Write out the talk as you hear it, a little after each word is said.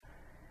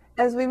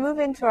As we move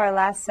into our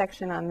last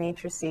section on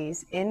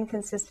matrices,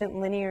 inconsistent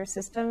linear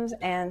systems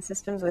and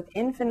systems with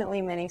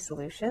infinitely many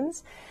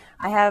solutions,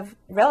 I have,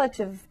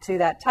 relative to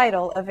that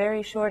title, a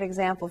very short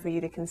example for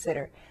you to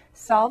consider.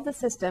 Solve the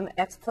system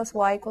x plus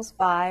y equals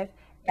 5,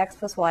 x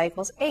plus y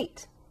equals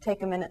 8.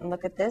 Take a minute and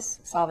look at this,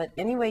 solve it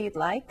any way you'd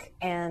like,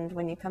 and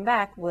when you come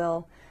back,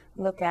 we'll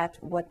look at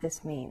what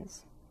this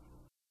means.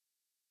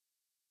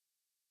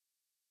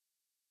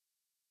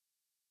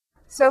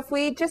 So if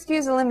we just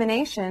use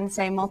elimination,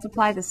 say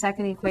multiply the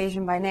second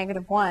equation by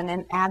 -1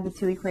 and add the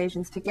two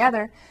equations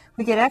together,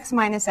 we get x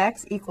minus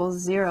x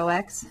equals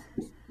 0x,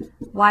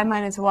 y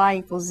minus y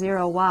equals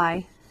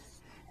 0y,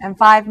 and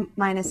 5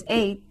 minus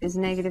 8 is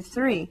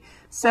 -3.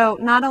 So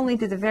not only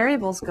do the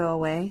variables go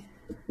away,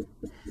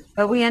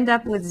 but we end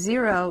up with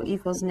 0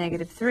 equals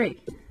 -3.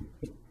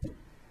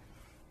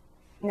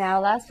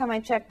 Now, last time I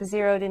checked, the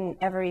 0 didn't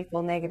ever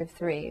equal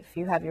 -3. If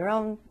you have your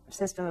own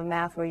system of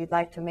math where you'd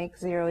like to make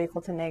 0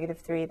 equal to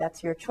 -3,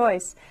 that's your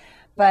choice.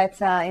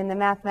 But in the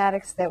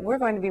mathematics that we're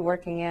going to be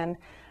working in,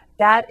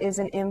 that is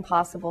an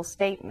impossible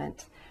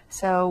statement.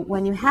 So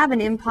when you have an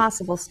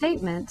impossible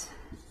statement,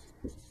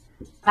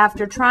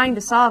 after trying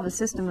to solve a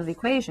system of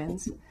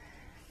equations,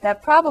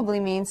 that probably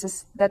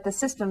means that the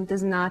system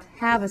does not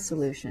have a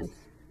solution.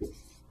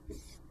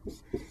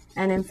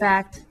 And in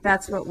fact,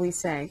 that's what we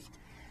say.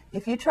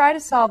 If you try to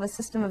solve a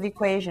system of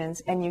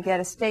equations and you get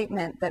a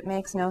statement that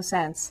makes no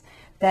sense,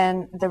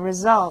 then the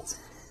result,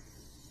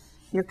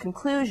 your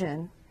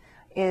conclusion,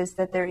 is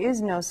that there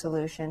is no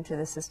solution to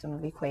the system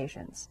of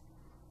equations.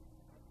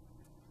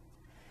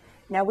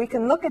 Now we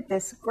can look at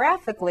this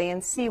graphically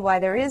and see why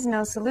there is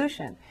no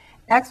solution.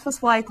 X plus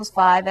y equals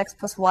 5, x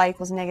plus y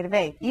equals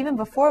 -8. Even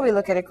before we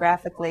look at it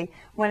graphically,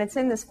 when it's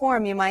in this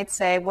form, you might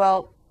say,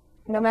 well,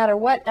 no matter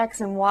what x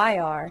and y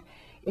are,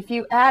 if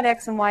you add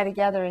x and y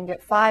together and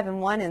get 5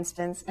 in one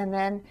instance, and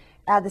then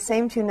add the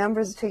same two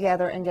numbers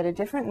together and get a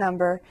different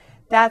number,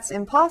 that's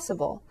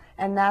impossible.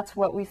 And that's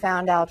what we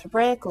found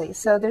algebraically.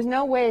 So there's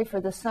no way for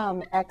the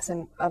sum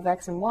of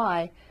x and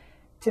y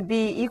to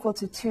be equal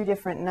to two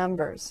different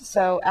numbers.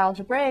 So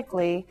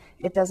algebraically,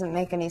 it doesn't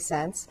make any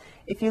sense.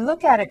 If you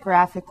look at it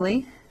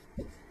graphically,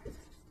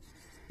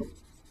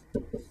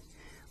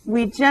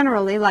 we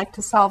generally like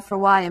to solve for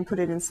y and put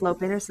it in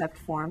slope-intercept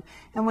form.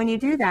 And when you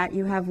do that,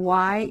 you have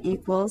y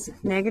equals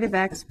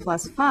 -x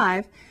plus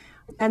 5.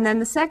 And then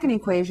the second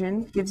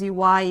equation gives you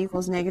y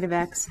equals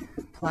 -x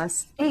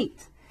plus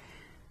 8.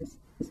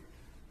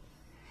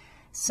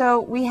 So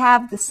we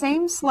have the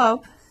same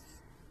slope,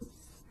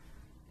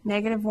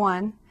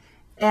 -1,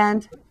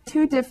 and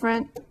two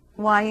different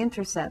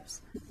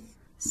y-intercepts.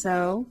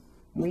 So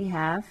we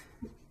have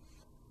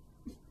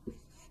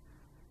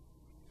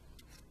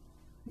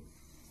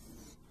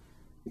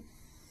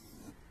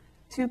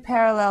two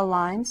parallel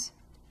lines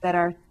that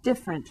are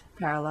different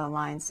parallel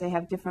lines. They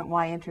have different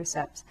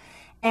y-intercepts.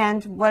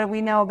 And what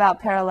we know about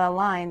parallel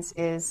lines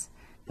is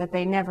that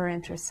they never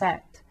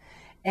intersect.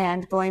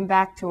 And going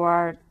back to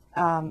our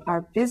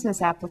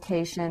business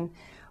application,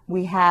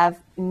 we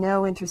have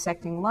no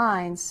intersecting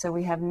lines, so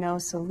we have no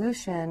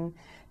solution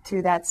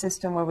to that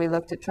system where we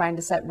looked at trying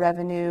to set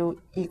revenue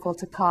equal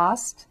to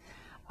cost.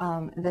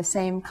 The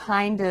same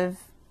kind of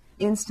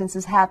instance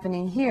is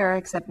happening here,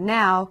 except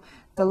now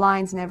the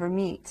lines never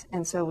meet,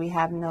 and so we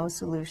have no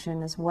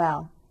solution as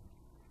well.